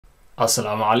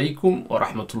Assalamu alaikum wa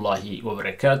rahmatullahi wa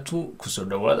barakatuh. Kusoo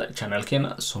dhawaada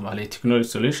channelkeena Somali Technology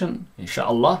Solution. Insha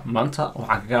Allah maanta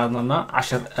waxaan ka hadlaynaa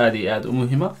cashar aad iyo aad u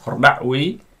muhiim ah. Hordhac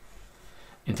way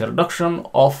Introduction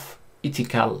of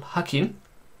Ethical Hacking.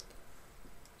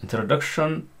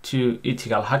 Introduction to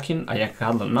Ethical Hacking ayaan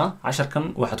ka hadlaynaa.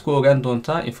 Casharkan waxaad ku ogaan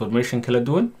doontaa information kala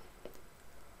duwan.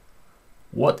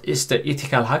 What is the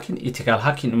ethical hacking? Ethical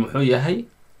hacking muxuu yahay?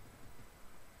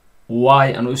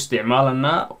 Why anu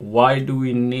isticmaalnaa? Why do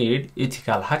we need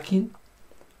ethical hacking?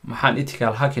 Maxaan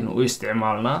ethical hacking u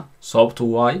isticmaalnaa? Sababtu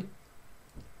why?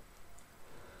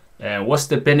 What's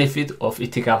the benefit of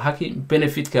ethical hacking?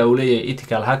 Benefitka uu leeyahay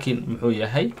ethical hacking muxuu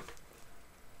yahay?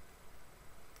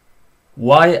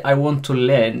 Why I want to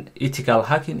learn ethical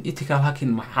hacking? Ethical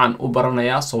hacking maxaan u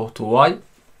baranayaa? Sababtu why?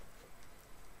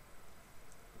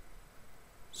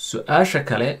 Su'aasha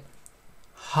kale,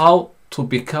 how to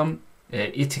become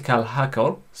ethical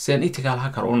hacker? Seen ethical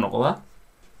hacker u noqdaa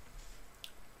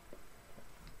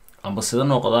amba sida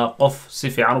noqdaa qof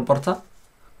si fiican u barta?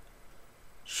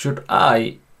 Should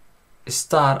I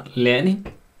start learning?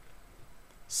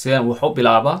 Seen wuxuu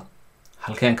bilaabaa?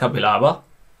 Halkeen ka bilaabaa?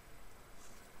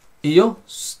 Iyo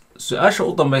su-aasha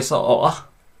u dambeysa oo ah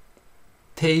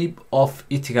type of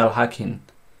ethical hacking,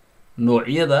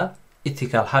 noocyada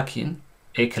ethical hacking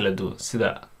ee kala duwan sida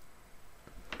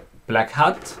black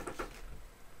hat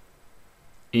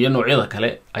iyo noocyada kale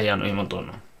ayaanu iman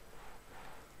doonaa.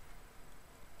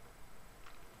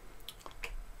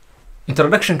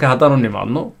 Introduction-ka haddaanu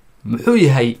nimaadno, muxuu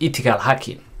yahay ethical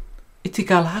hacking?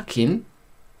 Ethical hacking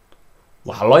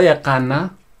waxaa loo yaqaanaa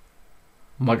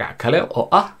magac kale oo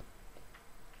ah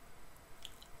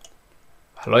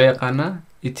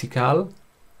ethical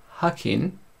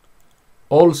hacking.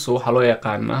 Also waxaa loo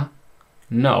yaqaanaa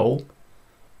no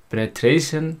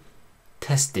penetration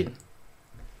testing.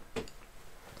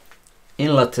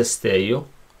 In la testeeyo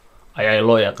ayaa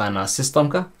loo yaqaanaa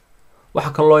systemka.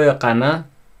 Waxaa kaloo loo yaqaanaa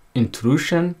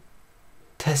intrusion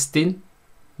testing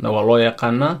na waa loo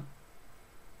yaqaanaa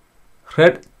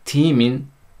red teaming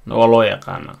na waa loo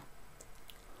yaqaanaa.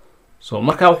 So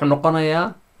markaa wuxuu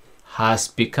noqonayaa has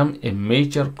become a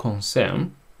major concern.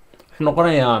 Wuxuu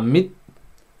noqonayaa mid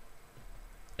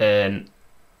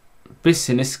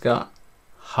businesska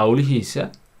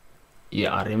hawlihiisa iyo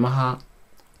arrimaha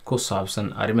ku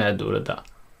saabsan arrimaha dowladda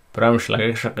barnaamij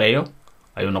laga shaqeeyo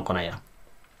ayuu noqonayaa.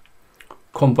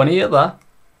 Kompaniyada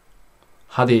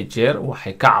had iyo jeer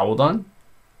waxay ka cawdaan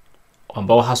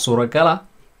amba waxaa suuragala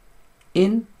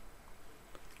in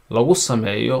lagu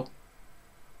sameeyo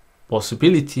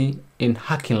possibility in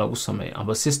hacking lagu sameeyo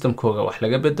amba systemkooga wax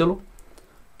laga bedelo,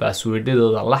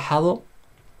 passwordadooda la xado,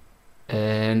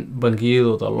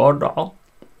 bangiyadooda loo dhaco,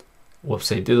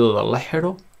 website-yadooda la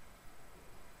xidho,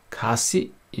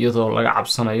 kaasi iyadoo laga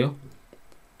cabsanayo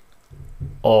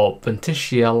oo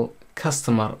potential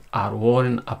customer are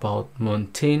worrying about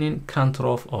maintaining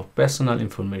control of personal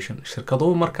information.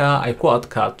 Shirkaduhu markaa ay ku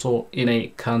adkaato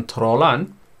inay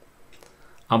controlaan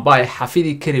amba ay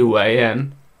xafidi kari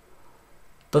waayaan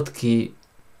dadkii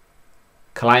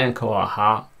client-ka u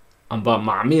ahaa amba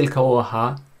macmiilka u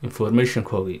ahaa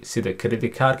information-koogii sida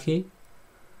credit card-kii,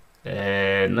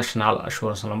 national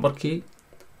assurance number-kii,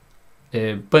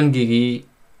 bangigii,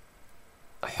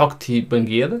 xogtii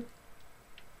bangiyada,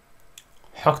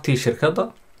 xogtii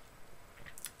shirkadda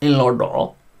in loo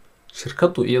dhaco.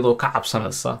 Shirkaddu iyadoo ka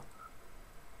cabsanaysa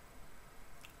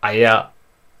ayaa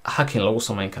hacking lagu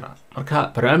samayn karaa.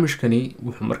 Marka barnaamijkani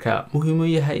wuxuu markaa muhiim u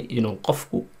yahay inuu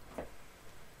qofku,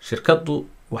 shirkaddu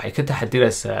waxay ka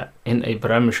taxadiraysaa in ay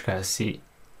barnaamijkaasi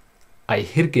ay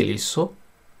hirgeliso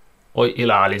oo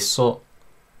ilaaliso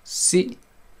si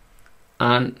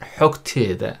aan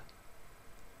xogteeda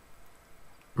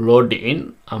loo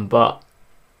dhicin amba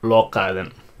loo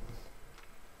qaadan.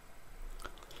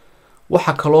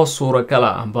 Waxaa kaloo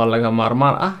suuragala amba laga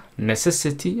maarmaan ah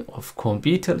necessity of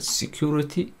computer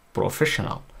security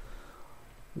professional.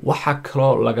 Waxaa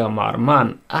kaloo laga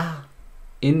maarmaan ah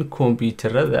in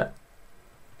kombyuutarada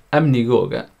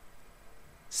amnigooga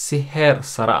si heer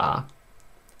sare ah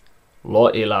loo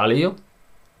ilaaliyo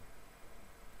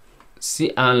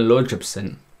si aan loo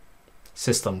jabsan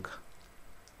systemka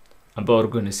amba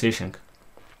organizationka.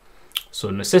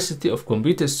 So necessity of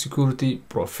computer security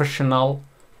professional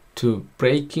to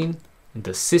breaking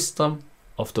the system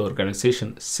of the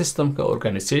organization. Systemka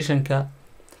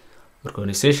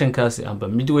organizationkaasi amba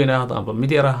mid weyn ahaado amba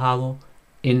mid yar ahaado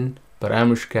in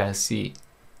barnaamijkaasi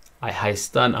ay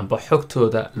haystaan amba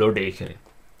xogtooda loo dhici karin.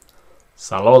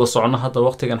 Saa la wada socono hadda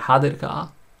waqtigan xaadirka ah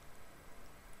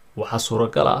waxaa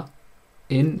suuragal ah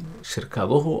in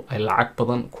shirkaduhu ay lacag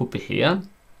badan ku bixiyaan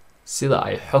sida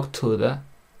ay xogtooda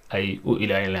ay u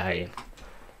ilaalin lahaayeen.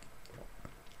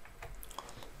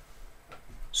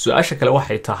 Su'aasha kale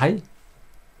waxay tahay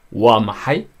waa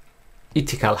maxay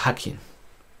ethical hacking?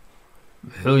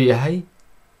 Muxuu yahay?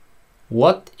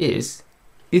 What is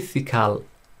ethical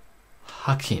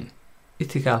hacking?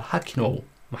 Ethical hacking oo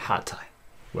maxaa tahay?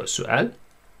 Waa su'aal.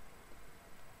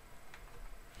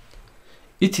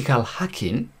 Ethical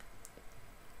hacking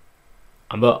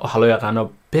amba waxa loo yaqaano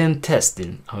pen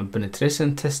testing ama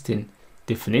penetration testing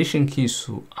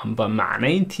definitionkiisu amba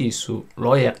macnayntiisu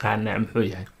loo yaqaana muxuu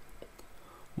yahay?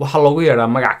 Waxa loogu yeeraa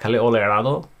magac kale oo la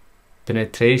yiraahdo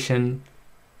penetration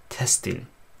testing.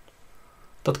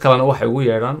 dad kalena waxay ugu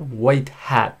yeeraan white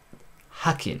hat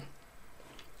hacking,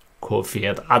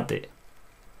 koofiyad cadde.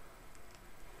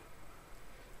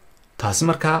 taasi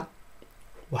markaa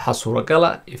waxaa suuragal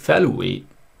ah evaluate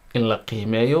in la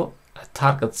qiimeeyo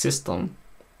target system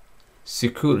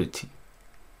security,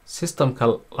 systemka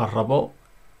la rabo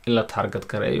in la target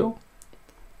gareeyo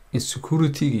in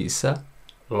securitygiisa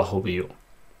la hubiyo,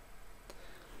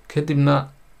 kadibna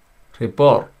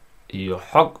report iyo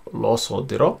xog loo soo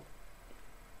diro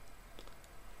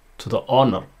to the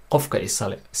owner, qofka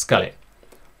iskale.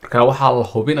 marka waxaa la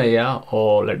hubinayaa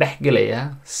oo la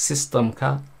dhexgelayaa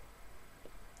systemka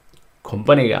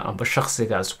companyga amba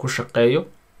shakhsigaas ku shaqeeyo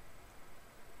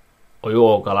oo u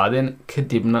ogolaadeen,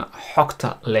 kadibna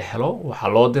xogta la helo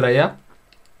waxaa loo dirayaa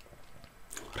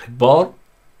report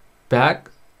back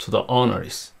to the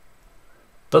owners,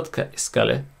 dadka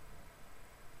iskale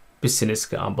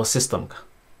businesska amba systemka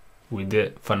with the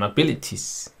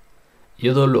vulnerabilities,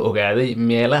 iyadoo la ogaaday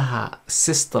meelaha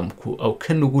systemku uu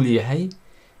ka nugul yahay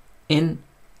in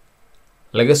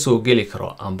laga soo geli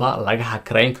karo amba laga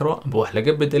hackerayn karo amba wax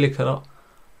laga bedeli karo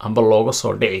amba looga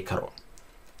soo dhici karo.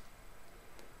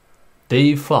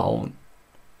 They found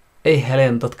ay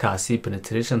heleen dadkaasi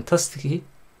penetration testkii,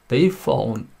 they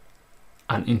found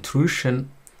an intrusion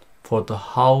for the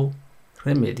how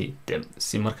remedy them,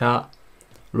 si markaa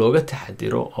looga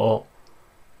taxadiro oo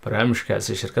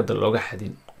barnaamijkaasi shirkadda looga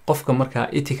xadin. qofka markaa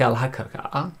ethical hackerka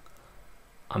ah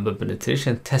amba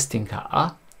penetration testingka ah,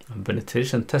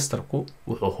 penetration testerku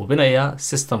wuxuu hubinayaa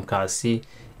systemkaasi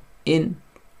in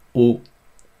uu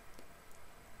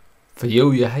fayow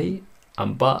yahay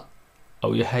amba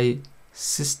uu yahay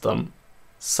system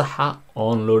saxa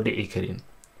oon loo dhici karin,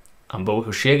 amba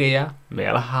wuxuu sheegayaa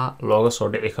meelaha looga soo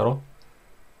dhici karo.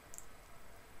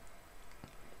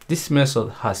 This method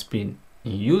has been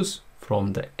in use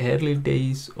from the early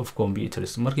days of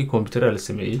computers. markii computer la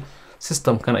sameeyay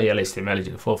systemkan ayaa la isticmaali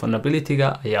jiray, for vulnerability-ga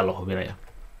ayaa la hubinayaa.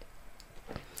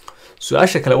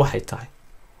 Su'aasha kale waxay tahay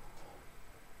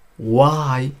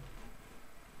why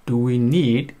do we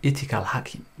need ethical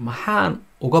hacking? maxaan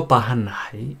uga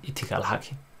baahannahay ethical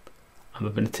hacking ama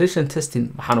penetration testing?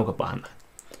 maxaan uga baahannahay?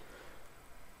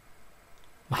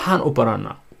 maxaan u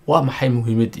baranaa? waa maxay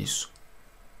muhiimadiisu?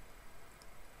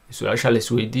 su'aasha la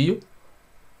isweydiiyo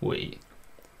way.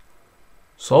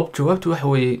 jawaabtu waxa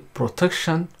weeye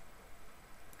protection,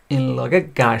 in laga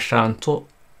gaashaanto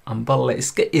amba la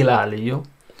iska ilaaliyo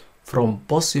from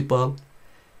possible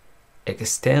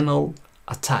external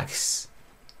attacks,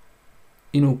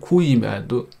 inuu ku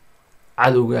yimaado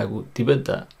cadowgaagu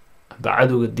dibadda amba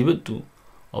cadowga dibaddu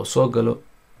oo soo galo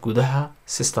gudaha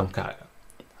systemkaaga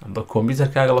amba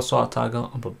computerkaaga la soo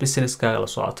ataago amba businesskaaga la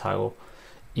soo ataago,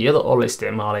 iyada oo la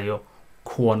isticmaalayo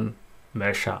kuwan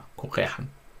meesha ku qeexan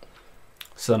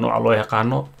sida nooca loo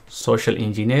yaqaano social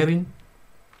engineering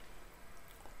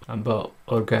amba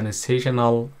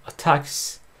organizational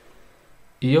attacks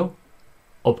iyo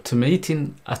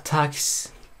optimating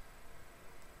attacks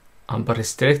amba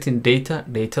restricting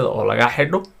datada oo laga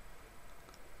xidho,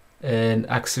 and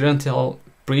accidental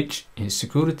breach in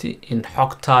security, in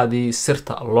xogtaadii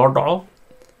sirta loo dhaco,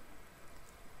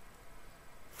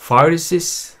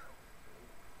 viruses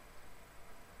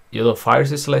iyadoo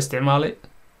viruses la isticmaalay,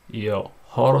 iyo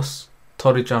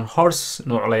Trojan horse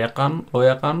nooc loo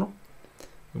yaqaano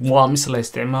worms la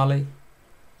isticmaalay,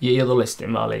 iyo iyadoo la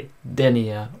isticmaalay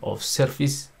denial of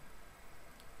service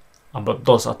amba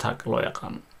DOS attack loo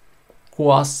yaqaano.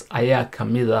 kuwaas ayaa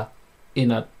kamida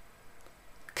inaad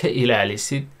ka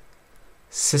ilaalisid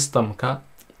systemka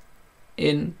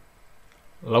in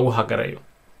lagu hagarayo.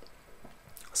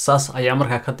 saas ayaa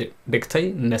markaa ka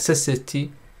dhigtay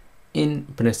necessity in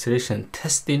penetration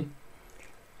testing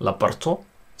la barto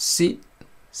si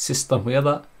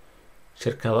systemyada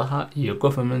shirkadaha iyo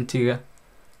governmentiga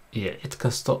iyo cid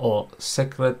kasta oo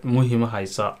secret muhiima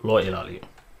haysa loo ilaaliyo.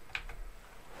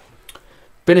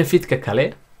 benefitka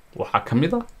kale waxaa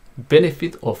kamid ah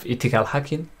benefit of ethical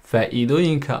hacking.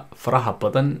 faa'iidooyinka faraha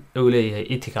badan ee uu leeyahay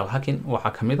ethical hacking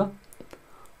waxaa kamid ah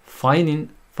finding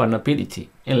vulnerability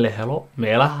in la helo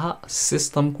meelaha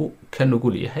systemku ka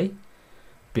nugul yahay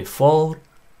before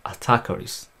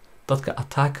attackers. Dadka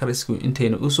attackersku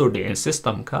intayna usoo dhicin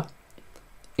systemka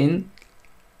in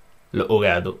la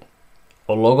ogaado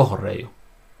oo looga horeeyo.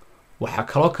 Waxaa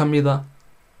kaloo ka mida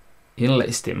in la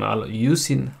isticmaalo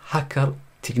using hacker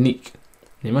technique.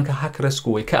 Nimanka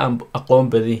hackersku way ka aqoon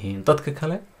badan yihiin dadka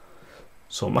kale.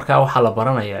 So markaa waxaa la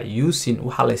baranayaa using,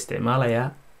 waxaa la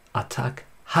isticmaalayaa attack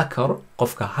hacker,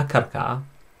 qofka hackerka ah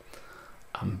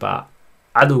amba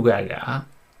cadowgaaga ah,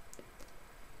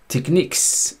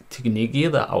 techniques,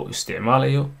 techniqueyada au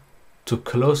isticmaalayo to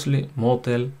closely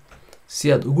model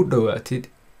si aad ugu dhawaatid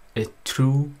a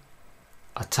true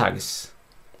attacks.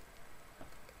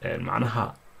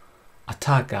 Macnaha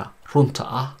attacka runta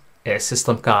ah ee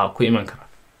systemka ku iman kara.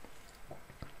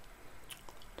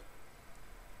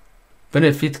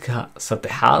 Benefitka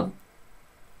saddexaad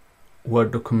waa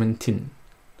documenting.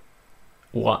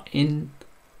 Waa in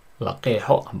la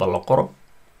qeexo amba la qoro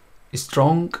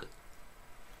strong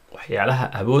waxyaalaha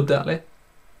awoodda leh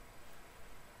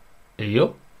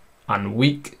iyo and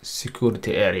weak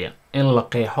security area. In la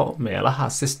qeexo meelaha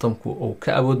systemku uu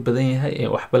ka awood badan yahay ee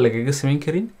waxba lagaga samayn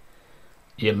karin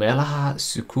iyo meelaha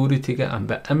securityga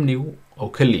amba amnigu oo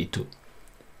ka liito.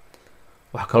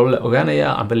 Waxa kaloo la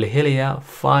ogaanayaa amba la helayaa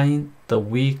find the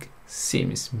weak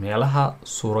seams, meelaha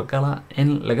suuragala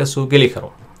in laga soo geli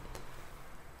karo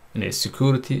in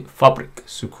security fabric,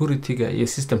 securityga iyo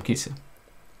systemkiisa.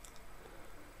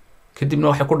 Kadibna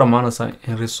waxay ku dhamaanaysaa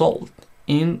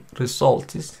in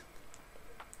results.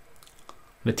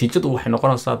 Natiijadu waxay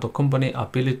noqonaysaa the company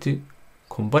ability,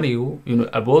 companygu inuu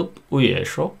awood u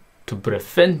yeesho to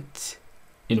prevent,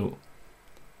 inuu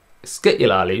iska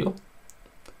ilaaliyo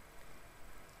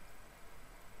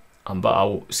amba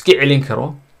au iska celin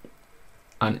karo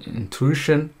an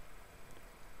intrusion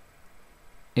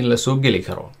in la soo geli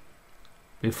karo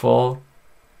before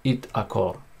it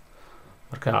occur.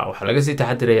 Marka waxaa laga sii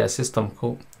taxadirayaa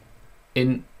systemku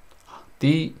in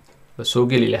haddii la soo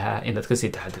geli lahaa inaad ka sii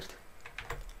taxadirtid.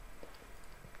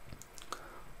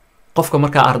 Qofka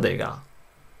markaa ardayga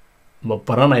ma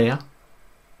baranaya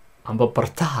amba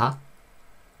bartaha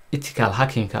ethical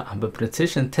hackingka amba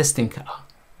penetration testingka ah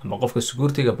amba qofka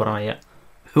securityga baranaya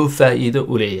wuxuu faa'iido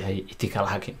u leeyahay ethical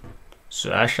hacking.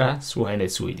 Su'aashaas waa inaad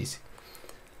isweydiisay.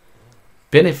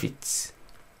 Benefits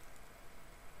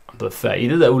amba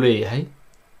faa'iidada uu leeyahay,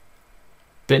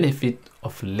 benefit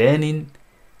of learning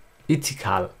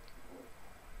ethical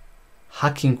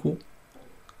hackingku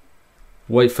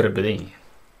way fara badan yihiin.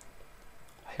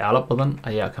 Waxyaalo badan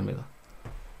ayaa ka mid ah.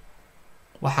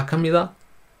 Waxaa ka mid ah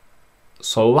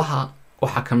sababaha,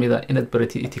 waxaa ka mid ah inaad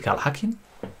baratid ethical hacking,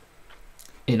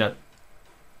 inaad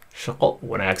shaqo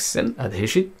wanaagsan aad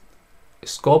heshid,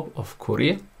 scope of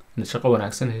career, inaad shaqo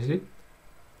wanaagsan heshid,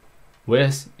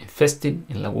 ways investing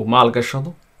in lagu maal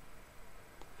gashado,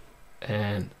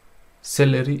 and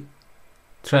salary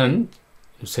trend,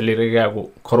 salarygaagu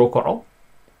kor u kaco,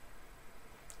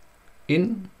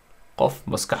 in qof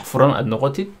maskax furan aad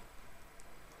noqotid,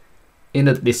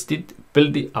 inaad dhistid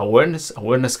building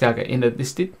awareness-kaaga inaad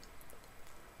dhistid,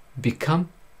 become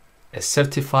a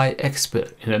certified expert,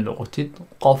 inaad noqotid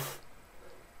qof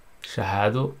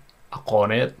shahaado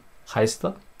aqooneed haysta,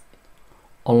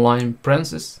 online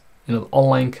presence, inaad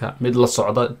online-ka mid la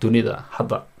socda dunida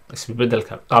hadda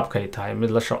isbedelka qaabkay tahay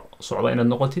mid la socda inaad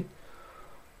noqotid,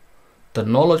 the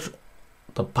knowledge,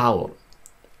 the power,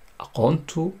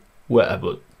 aqoontu waa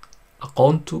awood,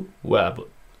 aqoontu waa awood.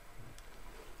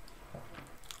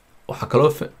 waxaa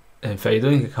kaloo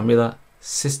faa'iidooyinka ka mid ah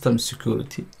system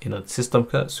security, inaad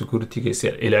systemka securitygiisa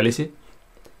ilaalisid,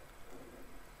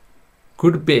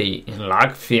 good pay, in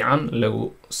lacag fiican lagu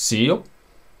siiyo.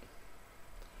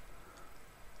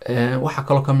 waxaa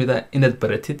kaloo ka mid ah inaad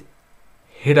baratid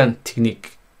hidden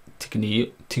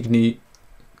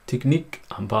technique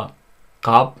amba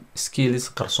qaab skills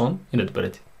qarsoon inaad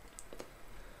baratid,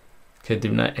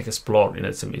 kadibna explore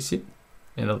inaad samaysid,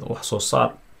 inaad wax soo saar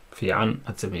fiican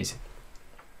aad samaysid.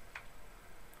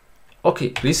 Okay,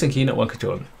 reasonkiina waan ka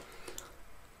jawaabnay.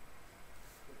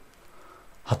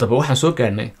 Haddaba waxaan soo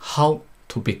gaarnay how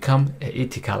to become a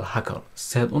ethical hacker.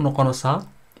 Sideed u noqonaysaa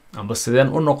amba sideen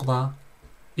u noqdaa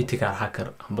ethical hacker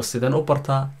amba sideen u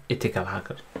bartaa ethical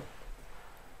hacker.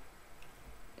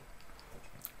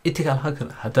 Ethical hacker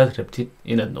haddaad rabtid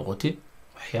inaad noqotid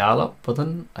waxyaalo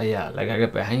badan ayaa lagaga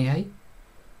baahan yahay,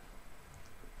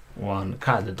 waan ka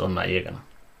hadli doonaa iyagana.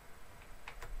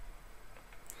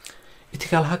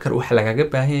 Ethical hacker waxaa lagaga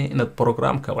baahan yahay inaad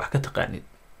programka wax ka taqaanid,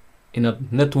 inaad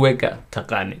networka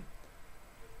taqaanid,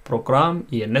 program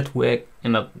iyo network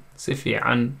inaad si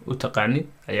fiican u taqaanid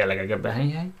ayaa lagaga baahan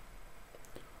yahay.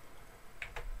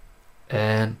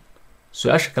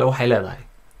 su-aasha kale waxay leedahay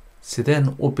sideen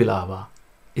u bilaabaa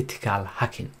ethical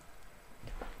hacking?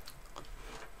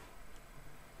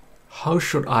 How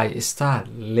should I start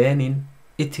learning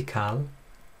ethical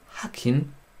hacking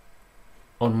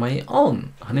on my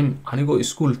own? Anigoo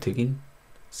iskuul tegin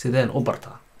sideen u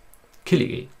bartaa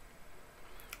keligay?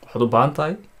 waxaad u baahan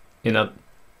tahay inaad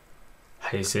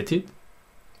haysatid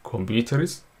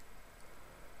computers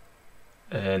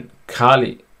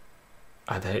kaali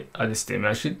aad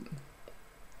isticmaashid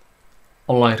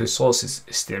online resources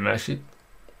isticmaashid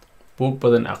buug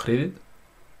badan aqridid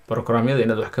programyada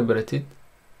inaad wax ka baratid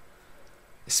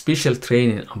special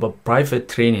training amba private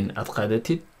training aad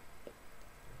qaadatid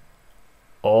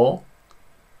oo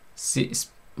si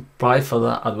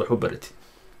private aad wax u baratid.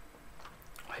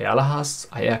 waxyaalahaas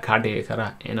ayaa kaa dhigi kara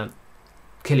inaad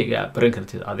keligaa baran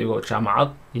kartid adigoo jaamacad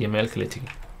iyo meel kala tegin.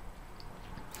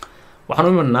 waxaan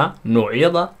u imanaa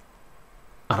noocyada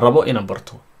aan rabo inaan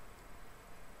barto.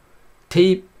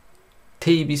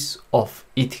 Types of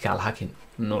ethical hacking.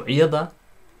 noocyada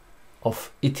of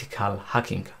ethical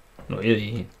hackingka noocyada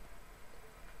yihiin.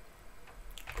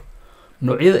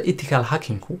 noocyada ethical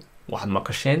hackingku waxaad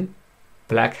maqasheen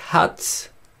black hats.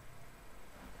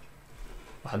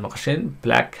 waxaad maqasheen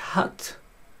black hat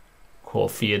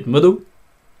koofiyad madow,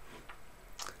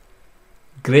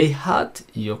 grey hat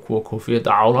iyo kuwa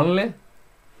koofiyadda cawlan leh,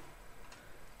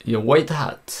 iyo white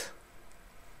hat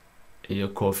iyo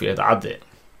koofiyad cadde.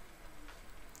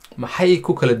 maxay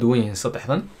ku kala duwan yihiin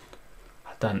saddexdan?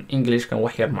 haddaan englishkan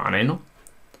wax yar macnayno,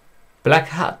 black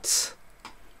hats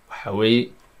waxa weeye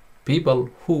people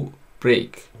who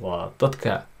break, waa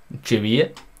dadka jebiya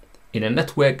ina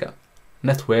networka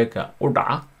u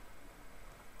dhaca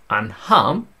and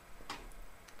harm,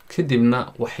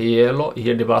 kadibna waxyeelo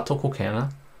iyo dhibaato ku keena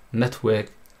network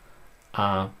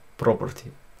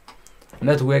property.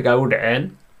 network ay u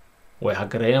dhaceen way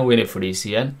hagareeyaan wayna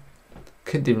fadhiisiyaan,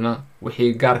 kadibna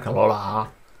wixii gaarka loo lahaa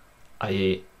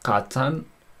ayay qaataan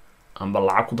amba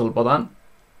lacag ku dalbadaan.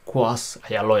 kuwaas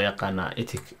ayaa loo yaqaanaa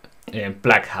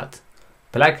black hat.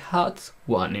 black hat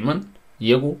waa niman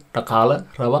iyagu dhaqaale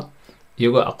raba,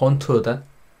 iyagoo aqoontooda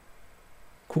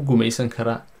ku gumaysan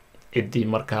kara ciddii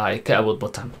markaa ay ka awood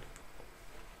bataan.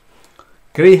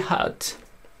 grey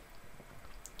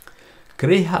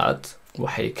hat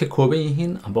waxay ka kooban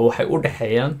yihiin amba waxay u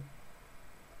dhexeeyaan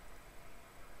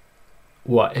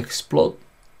waa exploit,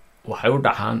 waxay u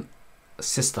dhacaan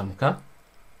systemka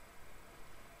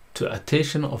to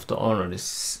attention of the owners.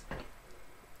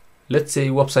 let's say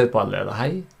website baad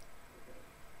leedahay,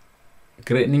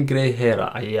 nin grey hair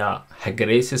ayaa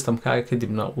hagareeyay systemkaaga,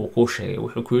 kadibna wuu kuu sheegay,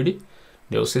 wuxuu ku yidhi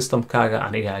dee systemkaaga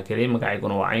aniga hagareeyay,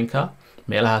 magacayguna waa caynka,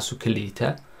 meelahaasu ka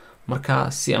liitaa,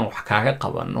 marka si aan wax kaaga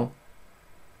qabano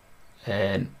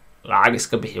lacag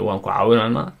iska bixi, waan ku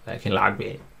caawinanaa laakiin lacag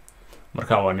bixi.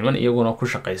 marka waa niman iyaguna ku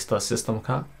shaqaysta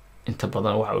systemka, inta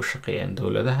badan waxa u shaqeeyaan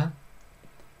dowladaha,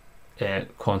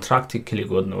 contracting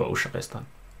keligoodna waa u shaqaystaan.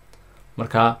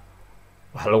 marka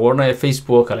waxaa lagu odhanaya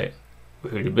Facebook kale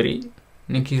wuxuu yidhi beri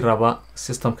ninkii raba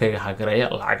systemkayga hagareeya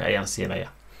lacag ayaan siinaya.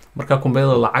 marka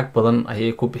kumbiyada lacag badan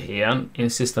ayay ku bixiyaan in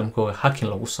systemkooda hacking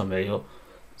lagu sameeyo,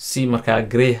 si markaa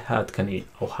grey hatkani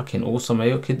uu hacking ugu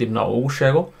sameeyo, kadibna uu ugu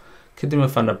sheego, kadibna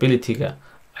vulnerability-ga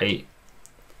ay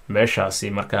meeshaasi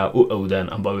markaa u awdaan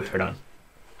amba u xidhaan.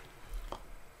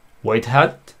 white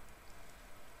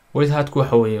hatku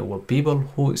waxa weeye waa people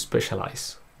who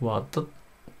specialize, waa dad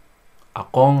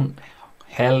aqoon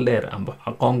xeel dheer amba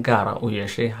aqoon gaara u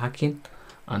yeeshay hacking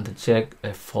and check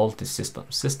a faulty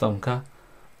systemka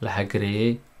la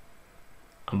hagareeyay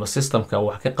amba systemka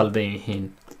wax ka qaldan yihiin,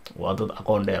 waa dad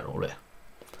aqoon dheer u leh.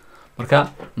 marka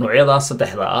noocyadaas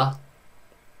saddexda ah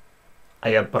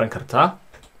ayaad baran kartaa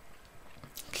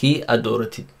kii aad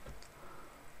dooratid.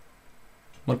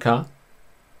 marka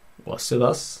waa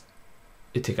sidaas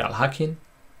ethical hacking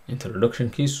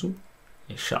introductionkiisu.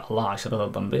 insha allah casharada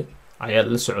dambe ayaad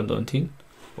la socon doontiin.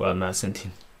 waa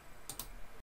mahadsantiin.